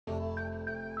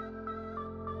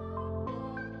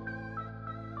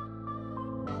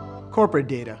corporate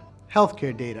data,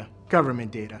 healthcare data,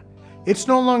 government data. It's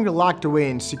no longer locked away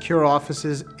in secure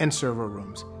offices and server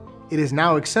rooms. It is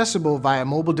now accessible via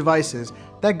mobile devices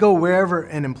that go wherever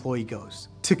an employee goes.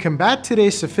 To combat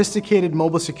today's sophisticated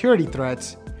mobile security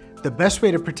threats, the best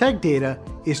way to protect data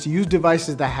is to use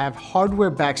devices that have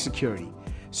hardware-backed security,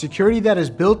 security that is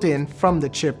built in from the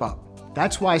chip up.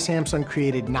 That's why Samsung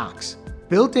created Knox.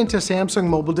 Built into Samsung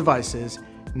mobile devices,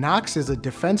 Knox is a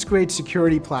defense-grade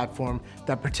security platform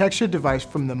that protects your device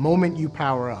from the moment you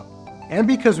power up. And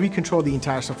because we control the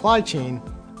entire supply chain,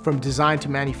 from design to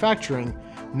manufacturing,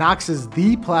 Knox is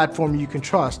the platform you can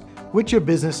trust with your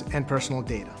business and personal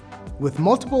data. With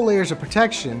multiple layers of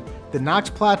protection, the Knox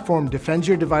platform defends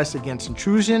your device against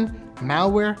intrusion,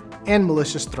 malware, and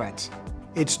malicious threats.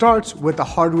 It starts with the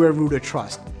hardware root of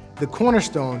trust, the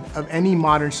cornerstone of any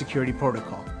modern security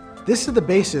protocol. This is the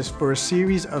basis for a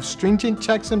series of stringent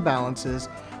checks and balances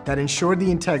that ensure the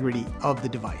integrity of the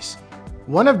device.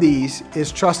 One of these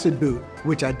is Trusted Boot,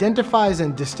 which identifies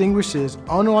and distinguishes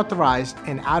unauthorized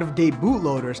and out-of-date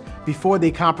bootloaders before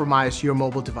they compromise your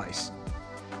mobile device.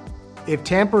 If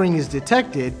tampering is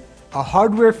detected, a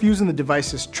hardware fuse in the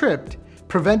device is tripped,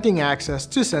 preventing access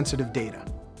to sensitive data.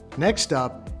 Next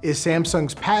up is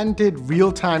Samsung's patented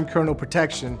real-time kernel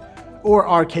protection, or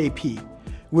RKP,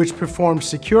 which performs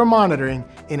secure monitoring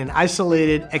in an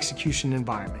isolated execution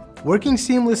environment. Working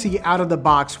seamlessly out of the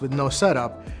box with no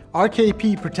setup,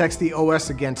 RKP protects the OS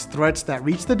against threats that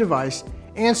reach the device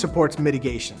and supports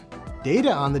mitigation.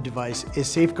 Data on the device is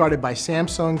safeguarded by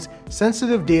Samsung's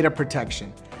Sensitive Data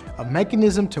Protection, a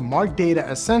mechanism to mark data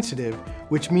as sensitive,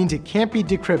 which means it can't be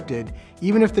decrypted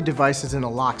even if the device is in a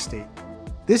lock state.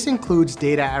 This includes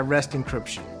data at rest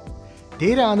encryption.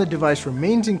 Data on the device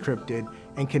remains encrypted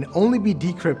and can only be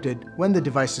decrypted when the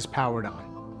device is powered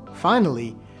on.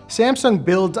 Finally, Samsung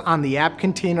builds on the app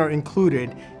container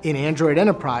included in Android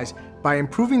Enterprise by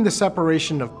improving the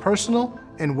separation of personal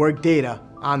and work data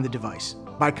on the device.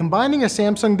 By combining a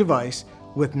Samsung device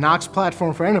with Knox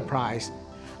Platform for Enterprise,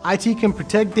 IT can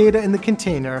protect data in the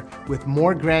container with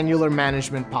more granular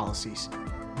management policies.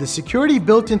 The security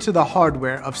built into the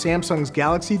hardware of Samsung's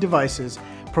Galaxy devices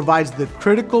provides the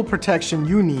critical protection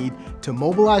you need to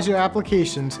mobilize your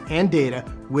applications and data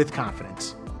with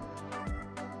confidence.